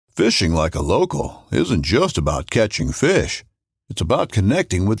Fishing like a local isn't just about catching fish. It's about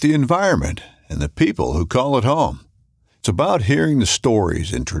connecting with the environment and the people who call it home. It's about hearing the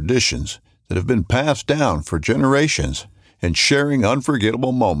stories and traditions that have been passed down for generations and sharing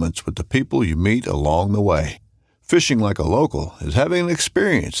unforgettable moments with the people you meet along the way. Fishing like a local is having an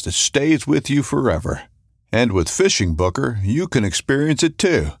experience that stays with you forever. And with Fishing Booker, you can experience it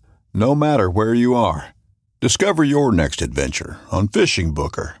too, no matter where you are. Discover your next adventure on Fishing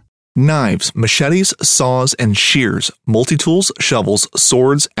Booker. Knives, machetes, saws, and shears, multi-tools, shovels,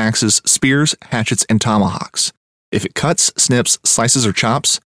 swords, axes, spears, hatchets, and tomahawks. If it cuts, snips, slices, or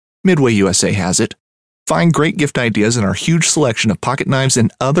chops, Midway USA has it. Find great gift ideas in our huge selection of pocket knives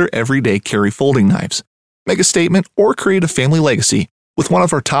and other everyday carry folding knives. Make a statement or create a family legacy with one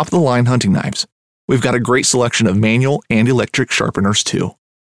of our top-of-the-line hunting knives. We've got a great selection of manual and electric sharpeners, too.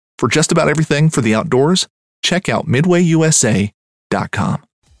 For just about everything for the outdoors, check out MidwayUSA.com.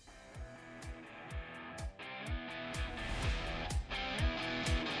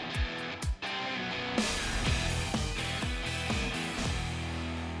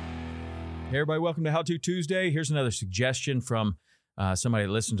 Hey everybody, welcome to How To Tuesday. Here's another suggestion from somebody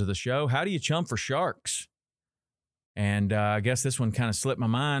that listened to the show. How do you chum for sharks? And I guess this one kind of slipped my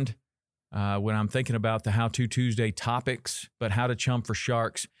mind when I'm thinking about the How To Tuesday topics, but how to chum for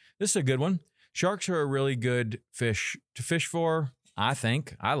sharks. This is a good one. Sharks are a really good fish to fish for, I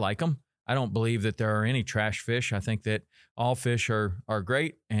think. I like them. I don't believe that there are any trash fish. I think that all fish are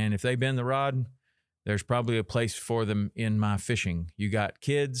great, and if they bend the rod, there's probably a place for them in my fishing. You got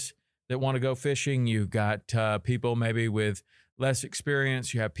kids that want to go fishing. You got people maybe with less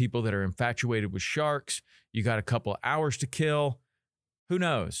experience. You have people that are infatuated with sharks. You got a couple of hours to kill. Who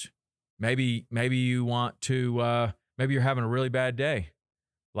knows? Maybe you want to, maybe you're having a really bad day.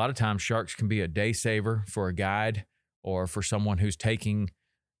 A lot of times sharks can be a day saver for a guide or for someone who's taking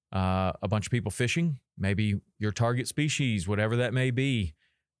a bunch of people fishing. Maybe your target species, whatever that may be,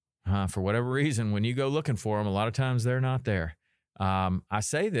 for whatever reason, when you go looking for them, a lot of times they're not there. I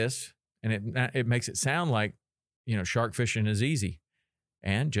say this, and it makes it sound like, shark fishing is easy.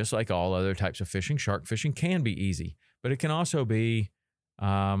 And just like all other types of fishing, shark fishing can be easy. But it can also be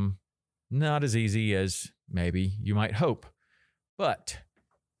not as easy as maybe you might hope. But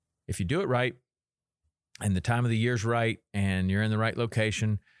if you do it right, and the time of the year's right, and you're in the right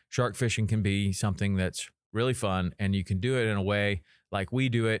location, shark fishing can be something that's really fun. And you can do it in a way like we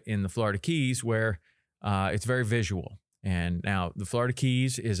do it in the Florida Keys, where it's very visual. And now the Florida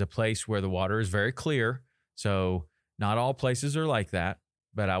Keys is a place where the water is very clear. So not all places are like that,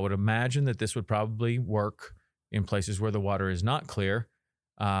 but I would imagine that this would probably work in places where the water is not clear.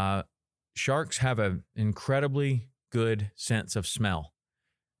 Sharks have an incredibly good sense of smell.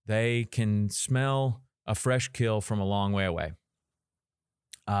 They can smell a fresh kill from a long way away.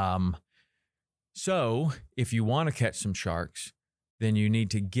 So if you want to catch some sharks, then you need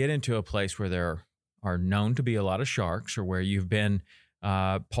to get into a place where there are known to be a lot of sharks, or where you've been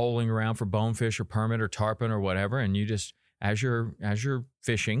poling around for bonefish or permit or tarpon or whatever, and you just, as you're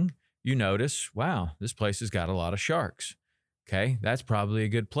fishing, you notice, wow, this place has got a lot of sharks. Okay, that's probably a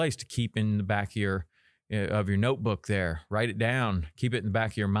good place to keep in the back of your notebook there. Write it down, keep it in the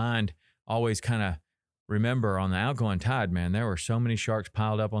back of your mind. Always kind of remember, on the outgoing tide, man, there were so many sharks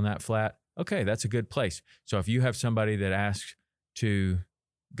piled up on that flat. Okay, that's a good place. So if you have somebody that asks to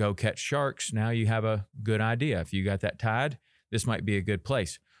go catch sharks, now you have a good idea. If you got that tide, this might be a good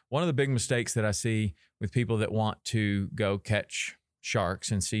place. One of the big mistakes that I see with people that want to go catch sharks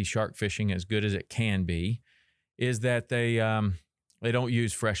and see shark fishing as good as it can be is that they don't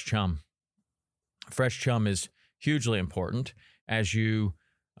use fresh chum. Fresh chum is hugely important. As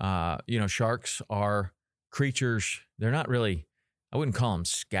sharks are creatures, they're not really, I wouldn't call them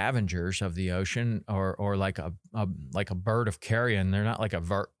scavengers of the ocean or like a bird of carrion. They're not like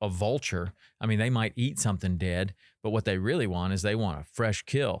a vulture. I mean, they might eat something dead, but what they really want is they want a fresh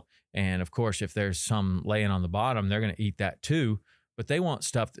kill. And of course, if there's some laying on the bottom, they're going to eat that too. But they want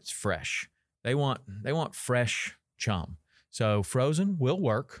stuff that's fresh. They want fresh chum. So frozen will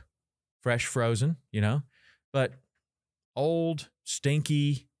work, fresh frozen, but old,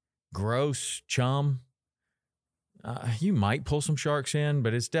 stinky, gross chum, you might pull some sharks in,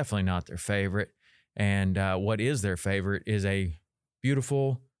 but it's definitely not their favorite. And what is their favorite is a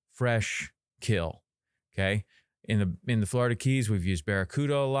beautiful, fresh kill. Okay. In the Florida Keys, we've used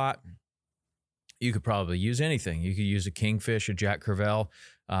barracuda a lot. You could probably use anything. You could use a kingfish, a Jack Crevalle,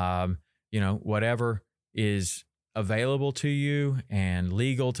 whatever is available to you and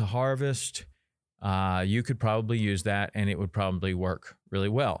legal to harvest. You could probably use that, and it would probably work really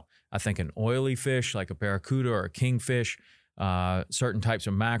well. I think an oily fish like a barracuda or a kingfish certain types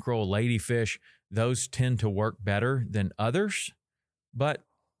of mackerel, ladyfish, those tend to work better than others. But,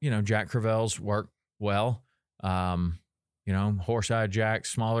 Jack Crevalles work well. Horse-eyed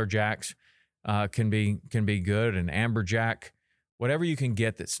jacks, smaller jacks can be good, and amberjack, whatever you can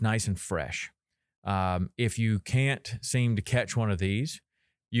get that's nice and fresh. If you can't seem to catch one of these,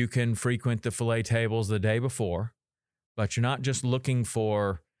 you can frequent the fillet tables the day before, but you're not just looking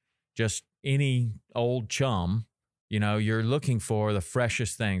for just any old chum. You're looking for the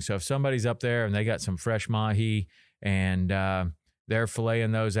freshest thing. So if somebody's up there and they got some fresh mahi and they're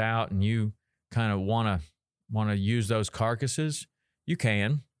filleting those out, and you kind of want to use those carcasses, you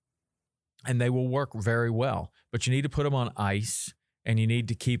can, and they will work very well. But you need to put them on ice, and you need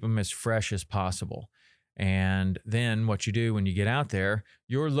to keep them as fresh as possible. And then what you do when you get out there,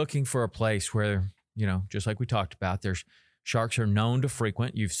 you're looking for a place where, just like we talked about, there's sharks are known to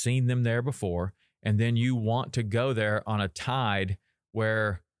frequent. You've seen them there before. And then you want to go there on a tide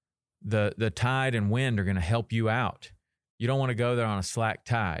where the tide and wind are going to help you out. You don't want to go there on a slack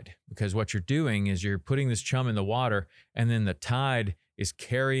tide, because what you're doing is you're putting this chum in the water, and then the tide is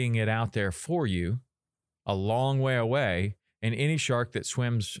carrying it out there for you a long way away. And any shark that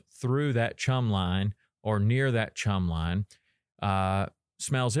swims through that chum line or near that chum line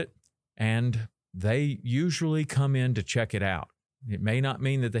smells it, and they usually come in to check it out. It may not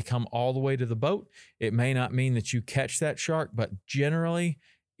mean that they come all the way to the boat. It may not mean that you catch that shark, but generally,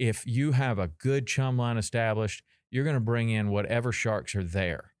 if you have a good chum line established, you're going to bring in whatever sharks are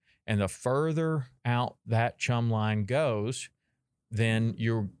there. And the further out that chum line goes, then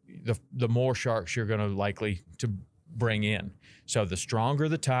the more sharks you're going to likely to bring in. So the stronger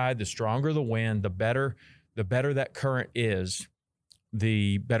the tide, the stronger the wind, the better that current is,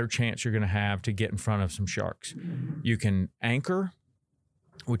 the better chance you're going to have to get in front of some sharks. You can anchor,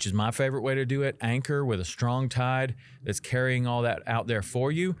 which is my favorite way to do it. Anchor with a strong tide that's carrying all that out there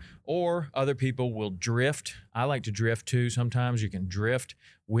for you. Or other people will drift. I like to drift too. Sometimes you can drift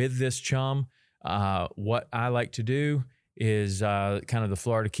with this chum. What I like to do is kind of the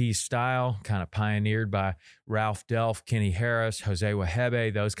Florida Keys style, kind of pioneered by Ralph Delf, Kenny Harris, Jose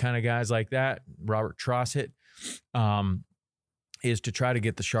Wahebe, those kind of guys like that, Robert Trossett, is to try to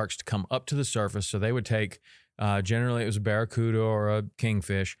get the sharks to come up to the surface. So they would take, generally it was a barracuda or a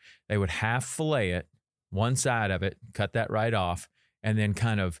kingfish. They would half fillet it, one side of it, cut that right off, and then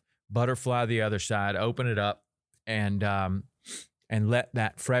kind of butterfly the other side, open it up, and let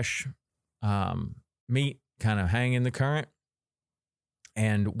that fresh meat kind of hang in the current.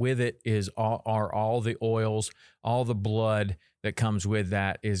 And with it are all the oils, all the blood that comes with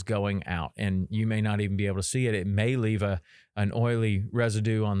that is going out. And you may not even be able to see it. It may leave an oily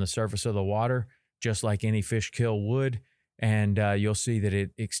residue on the surface of the water, just like any fish kill would. And you'll see that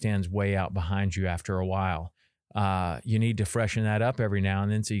it extends way out behind you after a while. You need to freshen that up every now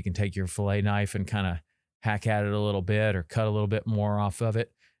and then, so you can take your fillet knife and kind of hack at it a little bit or cut a little bit more off of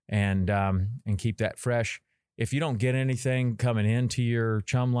it, and keep that fresh. If you don't get anything coming into your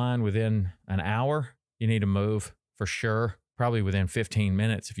chum line within an hour, you need to move for sure. Probably within 15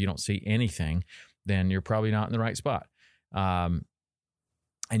 minutes. If you don't see anything, then you're probably not in the right spot. And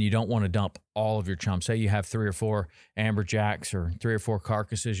you don't want to dump all of your chum. Say you have 3 or 4 amberjacks or 3 or 4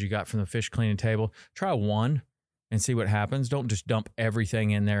 carcasses you got from the fish cleaning table. Try one and see what happens. Don't just dump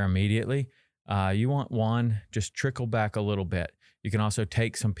everything in there immediately. You want one, just trickle back a little bit. You can also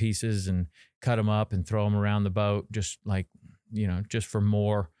take some pieces and cut them up and throw them around the boat, just for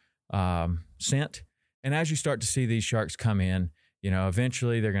more scent. And as you start to see these sharks come in,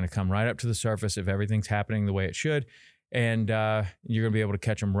 eventually they're going to come right up to the surface if everything's happening the way it should. And you're going to be able to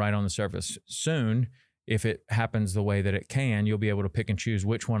catch them right on the surface soon. If it happens the way that it can, you'll be able to pick and choose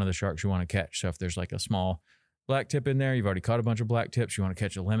which one of the sharks you want to catch. So if there's like a small black tip in there, you've already caught a bunch of black tips, you want to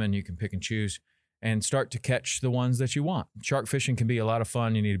catch a lemon, you can pick and choose and start to catch the ones that you want. Shark fishing can be a lot of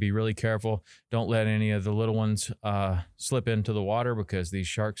fun. You need to be really careful. Don't let any of the little ones slip into the water, because these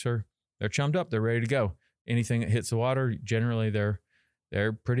sharks they're chummed up. They're ready to go. Anything that hits the water, generally they're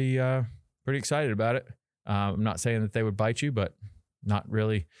pretty excited about it. I'm not saying that they would bite you, but not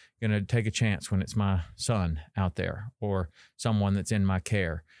really going to take a chance when it's my son out there or someone that's in my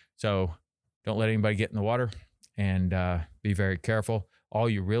care. So don't let anybody get in the water, and be very careful. All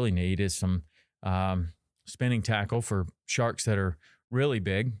you really need is some spinning tackle for sharks that are really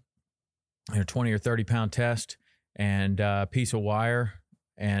big, 20 or 30 pound test, and a piece of wire,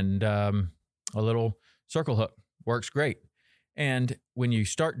 and a little circle hook works great. And when you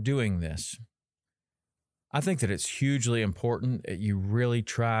start doing this, I think that it's hugely important that you really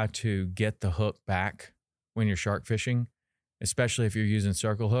try to get the hook back when you're shark fishing, especially if you're using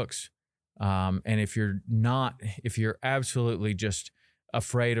circle hooks. And if you're absolutely just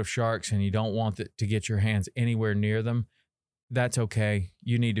afraid of sharks and you don't want to get your hands anywhere near them, that's okay.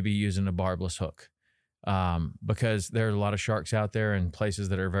 You need to be using a barbless hook, because there are a lot of sharks out there in places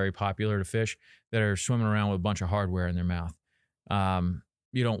that are very popular to fish that are swimming around with a bunch of hardware in their mouth.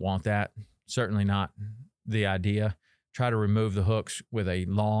 You don't want that. Certainly not the idea. Try to remove the hooks with a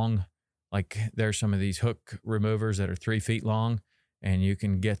long, like there's some of these hook removers that are 3 feet long, and you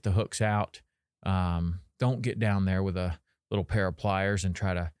can get the hooks out. Don't get down there with a little pair of pliers and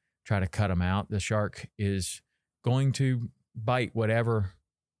try to cut them out. The shark is going to bite whatever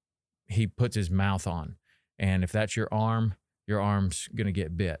he puts his mouth on. And if that's your arm's going to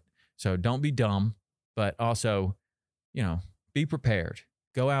get bit. So don't be dumb, but also, be prepared.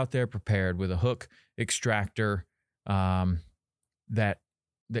 Go out there prepared with a hook extractor that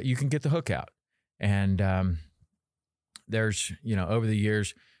you can get the hook out. And there's, over the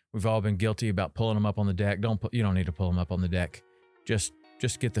years, we've all been guilty about pulling them up on the deck. You don't need to pull them up on the deck. Just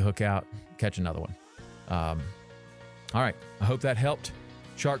get the hook out, catch another one. All right, I hope that helped.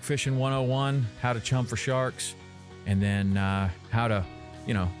 Shark Fishing 101, how to chum for sharks, and then how to,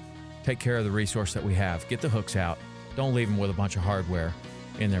 take care of the resource that we have. Get the hooks out. Don't leave them with a bunch of hardware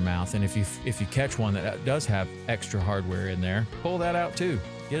in their mouth. And if you catch one that does have extra hardware in there, pull that out too.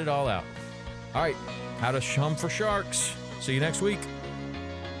 Get it all out. All right, how to chum for sharks. See you next week.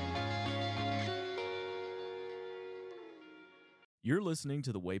 You're listening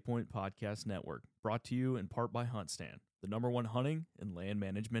to the Waypoint Podcast Network, brought to you in part by HuntStand, the #1 hunting and land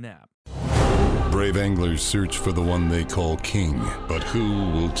management app. Brave anglers search for the one they call king, but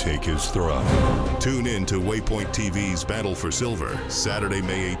who will take his throne? Tune in to Waypoint TV's Battle for Silver, Saturday,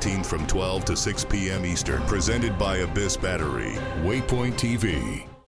 May 18th from 12 to 6 p.m. Eastern, presented by Abyss Battery. Waypoint TV.